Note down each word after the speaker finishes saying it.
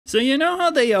So you know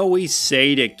how they always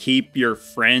say to keep your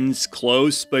friends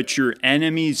close but your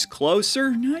enemies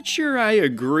closer? Not sure I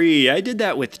agree. I did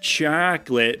that with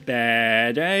chocolate.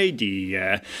 Bad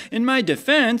idea. In my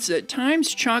defense, at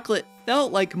times chocolate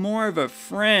felt like more of a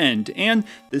friend, and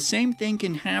the same thing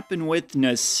can happen with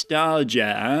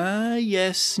nostalgia. Ah,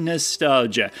 yes,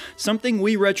 nostalgia. Something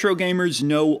we retro gamers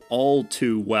know all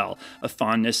too well. A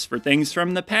fondness for things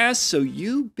from the past, so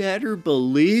you better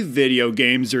believe video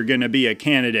games are gonna be a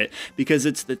candidate, because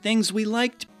it's the things we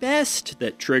liked best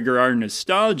that trigger our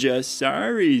nostalgia.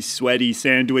 Sorry, sweaty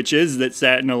sandwiches that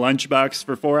sat in a lunchbox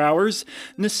for 4 hours.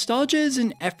 Nostalgia is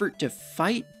an effort to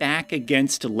fight back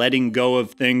against letting go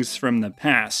of things from the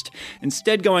past,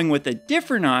 instead going with a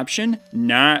different option,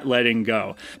 not letting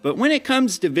go. But when it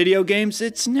comes to video games,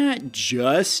 it's not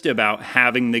just about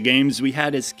having the games we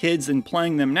had as kids and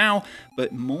playing them now,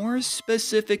 but more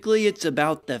specifically, it's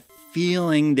about the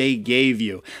feeling they gave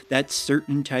you. That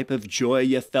certain type of joy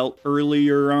you felt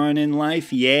earlier on in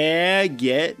life. Yeah,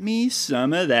 get me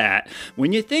some of that.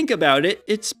 When you think about it,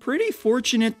 it's pretty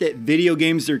fortunate that video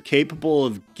games are capable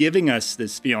of giving us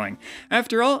this feeling.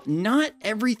 After all, not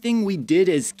everything we did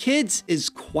as kids is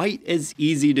quite as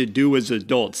easy to do as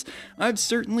adults. I've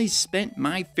certainly spent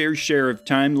my fair share of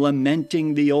time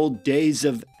lamenting the old days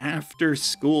of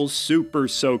after-school super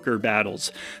soaker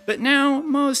battles. But now,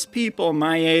 most people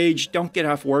my age don't get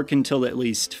off work until at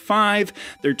least 5.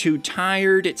 They're too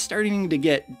tired. It's starting to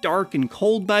get dark and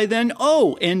cold by then.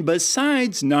 Oh, and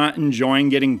besides not enjoying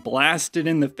getting blasted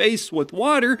in the face with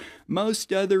water,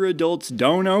 most other adults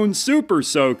don't own super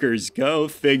soakers. Go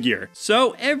figure.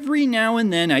 So every now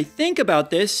and then I think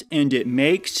about this and it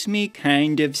makes me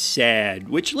kind of sad,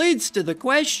 which leads to the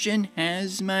question,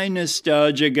 has my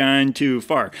nostalgia gone too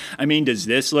far? I mean, does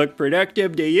this look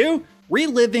productive to you?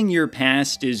 Reliving your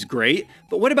past is great,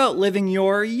 but what about living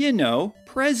your,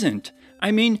 present?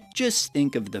 I mean, just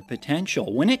think of the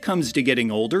potential. When it comes to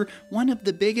getting older, one of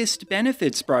the biggest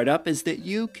benefits brought up is that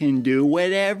you can do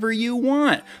whatever you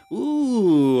want.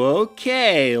 Ooh,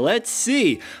 okay, let's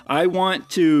see. I want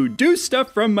to do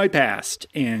stuff from my past.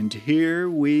 And here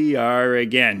we are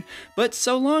again. But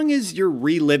so long as you're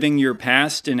reliving your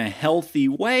past in a healthy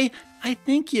way, I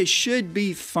think you should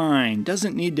be fine.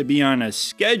 Doesn't need to be on a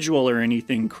schedule or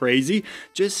anything crazy.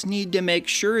 Just need to make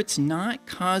sure it's not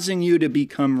causing you to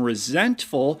become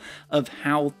resentful of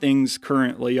how things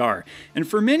currently are. And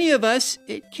for many of us,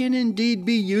 it can indeed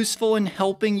be useful in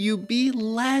helping you be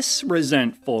less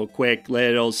resentful. Quick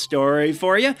little story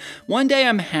for you. One day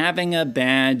I'm having a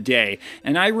bad day,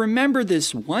 and I remember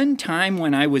this one time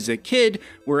when I was a kid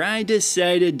where I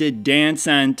decided to dance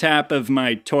on top of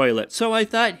my toilet. So I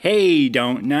thought, hey,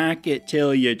 don't knock it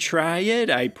till you try it.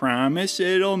 I promise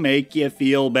it'll make you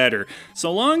feel better.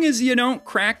 So long as you don't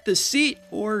crack the seat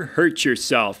or hurt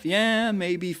yourself. Yeah,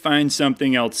 maybe find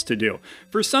something else to do.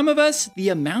 For some of us, the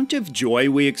amount of joy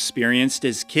we experienced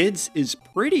as kids is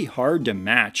pretty hard to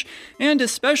match. And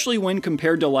especially when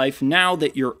compared to life now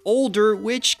that you're older,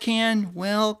 which can,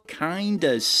 well,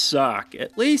 kinda suck.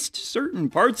 At least certain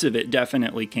parts of it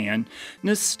definitely can.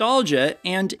 Nostalgia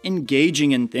and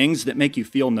engaging in things that make you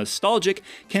feel nostalgic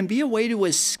can be a way to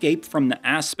escape from the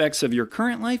aspects of your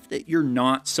current life that you're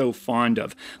not so fond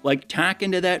of, like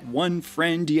talking to that one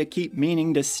friend you keep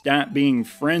meaning to stop being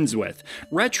friends with.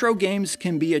 Retro games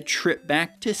can be a trip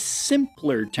back to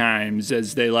simpler times,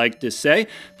 as they like to say.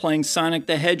 Playing Sonic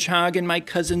the Hedgehog in my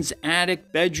cousin's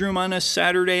attic bedroom on a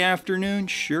Saturday afternoon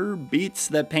sure beats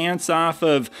the pants off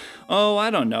of, I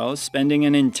don't know, spending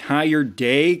an entire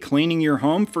day cleaning your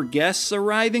home for guests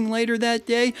arriving later that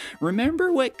day.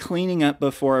 Remember what cleaning up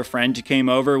before a friend came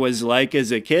over was like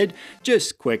as a kid?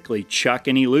 Just quickly chuck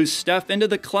any loose stuff into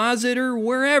the closet or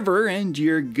wherever and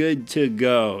you're good to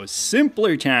go.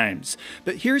 Simpler times.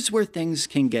 But here's where things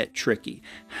can get tricky.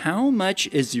 How much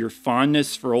is your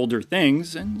fondness for older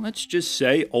things, and let's just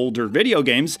say older video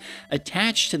games,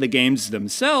 attached to the games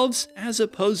themselves as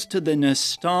opposed to the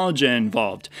nostalgia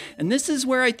involved? And this is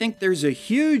where I think there's a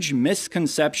huge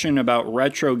misconception about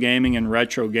retro gaming and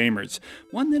retro gamers.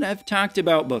 One that I've talked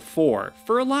about before.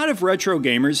 For a lot of retro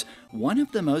gamers, one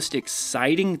of the most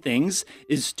exciting things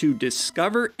is to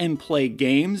discover and play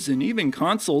games and even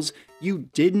consoles you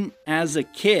didn't as a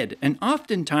kid, and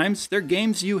oftentimes they're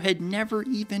games you had never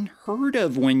even heard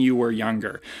of when you were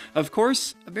younger. Of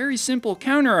course, a very simple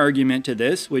counter-argument to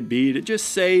this would be to just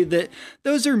say that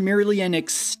those are merely an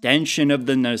extension of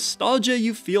the nostalgia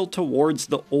you feel towards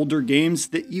the older games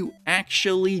that you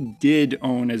actually did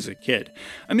own as a kid.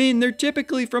 I mean, they're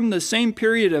typically from the same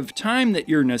period of time that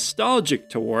you're nostalgic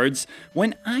towards.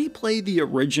 When I play the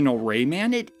original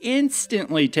Rayman, it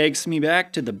instantly takes me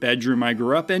back to the bedroom I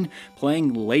grew up in,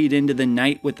 playing late into the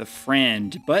night with a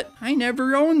friend, but I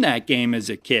never owned that game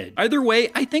as a kid. Either way,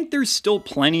 I think there's still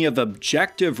plenty of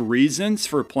objective reasons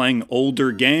for playing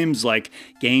older games like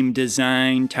game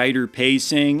design, tighter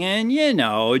pacing, and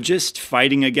just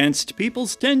fighting against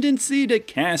people's tendency to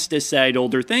cast aside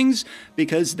older things,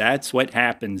 because that's what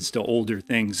happens to older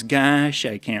things. Gosh,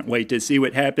 I can't wait to see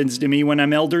what happens to me when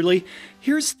I'm elderly.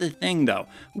 Here's the thing though,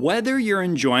 whether you're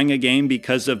enjoying a game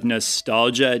because of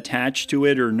nostalgia attached to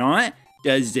it or not,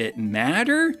 does it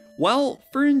matter? Well,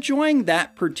 for enjoying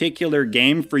that particular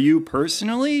game for you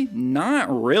personally, not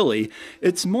really.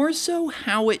 It's more so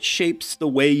how it shapes the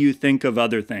way you think of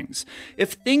other things.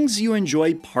 If things you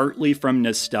enjoy partly from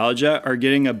nostalgia are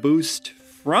getting a boost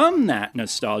from that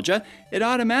nostalgia, it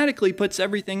automatically puts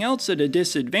everything else at a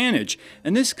disadvantage.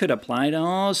 And this could apply to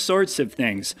all sorts of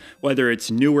things, whether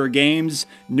it's newer games,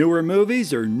 newer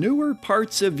movies, or newer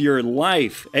parts of your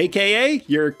life, aka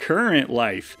your current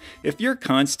life. If you're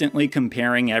constantly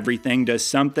comparing everything to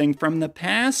something from the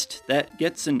past that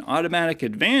gets an automatic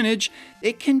advantage,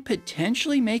 it can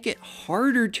potentially make it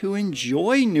harder to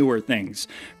enjoy newer things.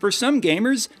 For some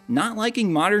gamers, not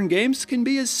liking modern games can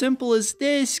be as simple as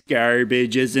this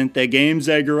garbage isn't the games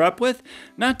I grew up with.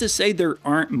 Not to say there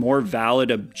aren't more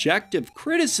valid objective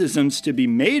criticisms to be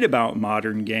made about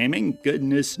modern gaming,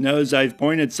 goodness knows I've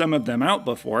pointed some of them out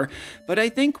before, but I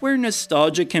think where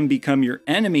nostalgia can become your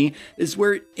enemy is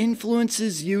where it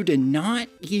influences you to not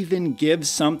even give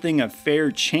something a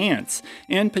fair chance,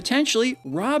 and potentially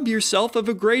rob yourself of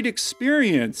a great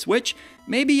experience, which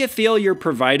maybe you feel you're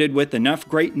provided with enough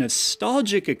great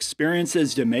nostalgic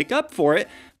experiences to make up for it,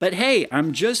 but hey,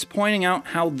 I'm just pointing out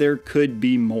how there could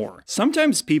be more.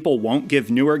 Sometimes people won't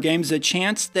give newer games a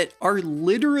chance that are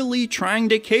literally trying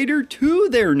to cater to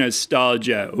their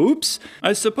nostalgia. Oops.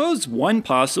 I suppose one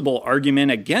possible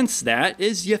argument against that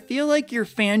is you feel like your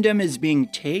fandom is being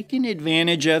taken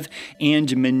advantage of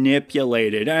and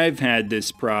manipulated. I've had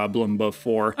this problem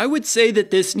before. I would say that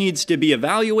this needs to be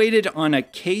evaluated on a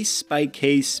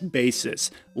case-by-case basis.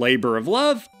 Labor of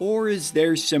love, or is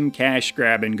there some cash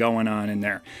grabbing going on in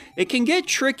there? It can get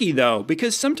tricky though,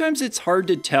 because sometimes it's hard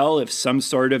to tell if some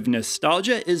sort of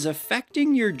nostalgia is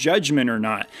affecting your judgment or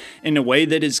not, in a way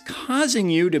that is causing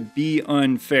you to be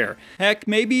unfair. Heck,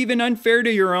 maybe even unfair to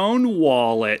your own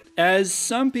wallet, as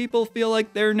some people feel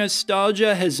like their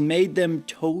nostalgia has made them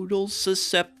total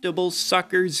susceptible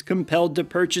suckers compelled to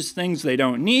purchase things they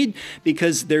don't need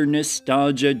because their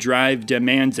nostalgia drive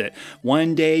demands it.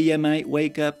 One day you might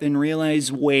wake up and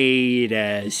realize, wait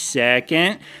a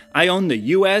second, I own the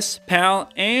US, PAL,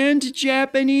 and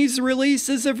Japanese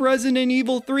releases of Resident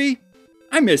Evil 3.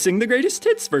 I'm missing the greatest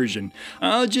hits version.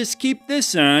 I'll just keep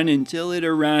this on until it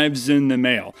arrives in the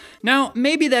mail. Now,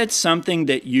 maybe that's something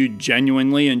that you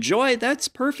genuinely enjoy. That's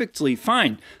perfectly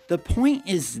fine. The point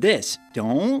is this: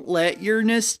 don't let your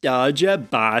nostalgia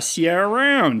boss you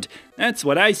around. That's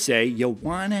what I say. You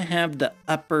want to have the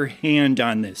upper hand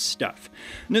on this stuff.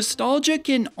 Nostalgia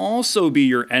can also be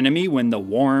your enemy when the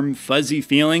warm, fuzzy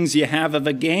feelings you have of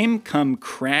a game come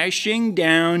crashing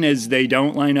down as they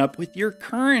don't line up with your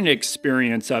current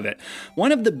experience of it.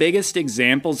 One of the biggest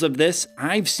examples of this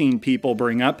I've seen people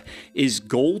bring up is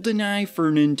GoldenEye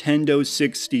for Nintendo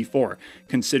 64.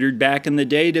 Considered back in the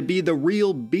day to be the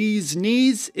real bee's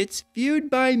knees, it's viewed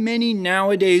by many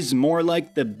nowadays more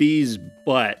like the bee's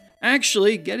butt.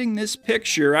 Actually, getting this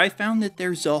picture, I found that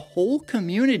there's a whole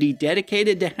community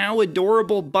dedicated to how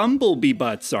adorable bumblebee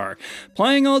butts are.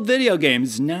 Playing old video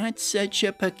games, not such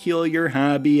a peculiar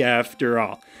hobby after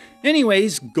all.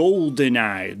 Anyways,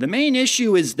 GoldenEye. The main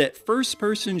issue is that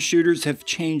first-person shooters have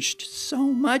changed so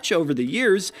much over the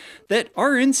years that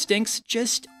our instincts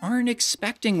just aren't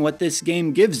expecting what this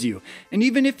game gives you. And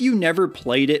even if you never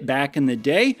played it back in the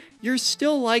day, you're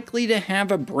still likely to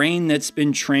have a brain that's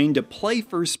been trained to play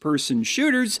first-person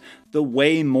shooters the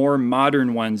way more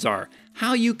modern ones are.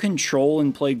 How you control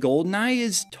and play GoldenEye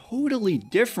is totally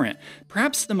different.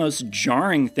 Perhaps the most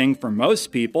jarring thing for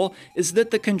most people is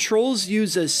that the controls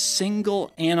use a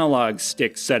single analog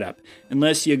stick setup,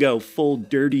 unless you go full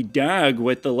dirty dog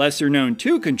with the lesser-known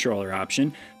 2-controller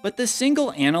option, but the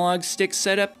single analog stick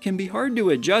setup can be hard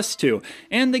to adjust to,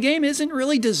 and the game isn't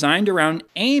really designed around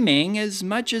aiming as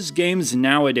much as games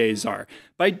nowadays are.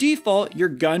 By default, your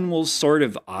gun will sort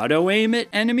of auto-aim at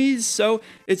enemies, so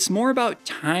it's more about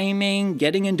timing,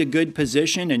 getting into good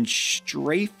position, and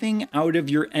strafing out of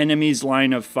your enemy's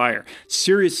line of fire.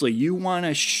 Seriously, you want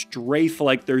to strafe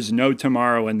like there's no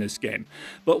tomorrow in this game.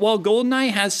 But while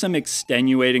GoldenEye has some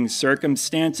extenuating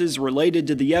circumstances related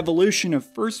to the evolution of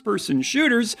first-person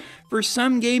shooters, gamers, for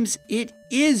some games it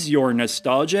is your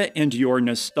nostalgia and your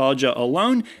nostalgia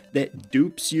alone that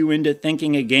dupes you into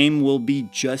thinking a game will be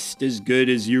just as good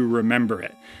as you remember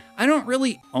it. I don't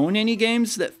really own any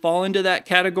games that fall into that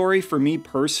category for me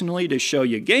personally to show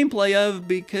you gameplay of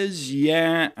because,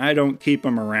 yeah, I don't keep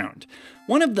them around.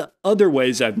 One of the other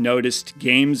ways I've noticed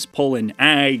games pull an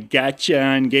I gotcha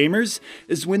on gamers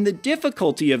is when the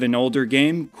difficulty of an older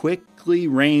game quickly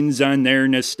rains on their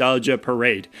nostalgia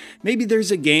parade. Maybe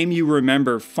there's a game you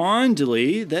remember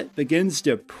fondly that begins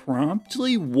to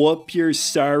promptly whoop your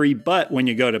sorry butt when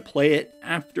you go to play it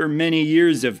after many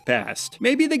years have passed.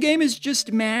 Maybe the game is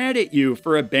just mad at you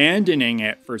for abandoning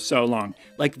it for so long,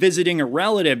 like visiting a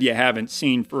relative you haven't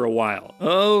seen for a while.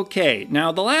 Okay,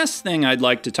 now the last thing I'd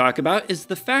like to talk about is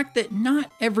the fact that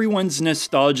not everyone's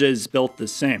nostalgia is built the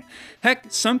same.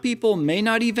 Heck, some people may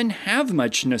not even have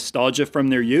much nostalgia from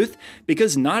their youth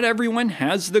because not everyone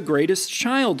has the greatest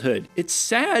childhood. It's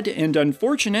sad and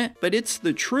unfortunate, but it's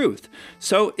the truth.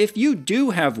 So if you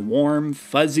do have warm,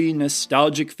 fuzzy,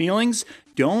 nostalgic feelings,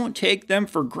 don't take them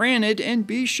for granted and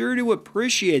be sure to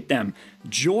appreciate them.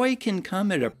 Joy can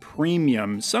come at a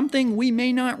premium, something we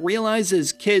may not realize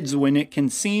as kids when it can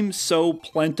seem so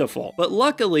plentiful. But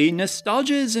luckily,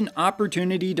 nostalgia is an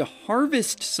opportunity to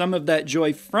harvest some of that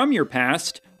joy from your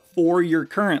past for your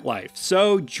current life.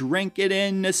 So drink it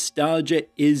in, nostalgia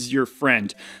is your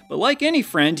friend. But like any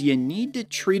friend, you need to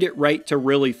treat it right to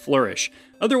really flourish.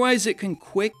 Otherwise, it can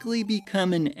quickly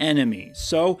become an enemy.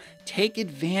 So take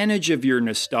advantage of your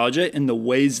nostalgia in the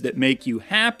ways that make you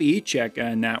happy, check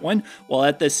on that one, while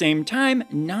at the same time,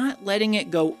 not letting it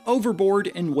go overboard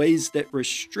in ways that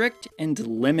restrict and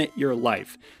limit your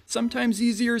life. Sometimes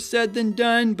easier said than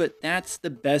done, but that's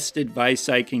the best advice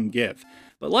I can give.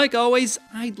 But like always,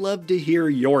 I'd love to hear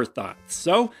your thoughts.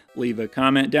 So leave a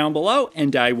comment down below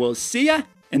and I will see ya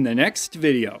in the next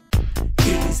video.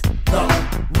 He's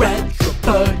the retro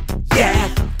bird, yeah.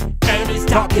 And he's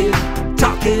talking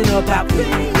about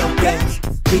video games.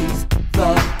 He's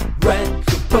the retro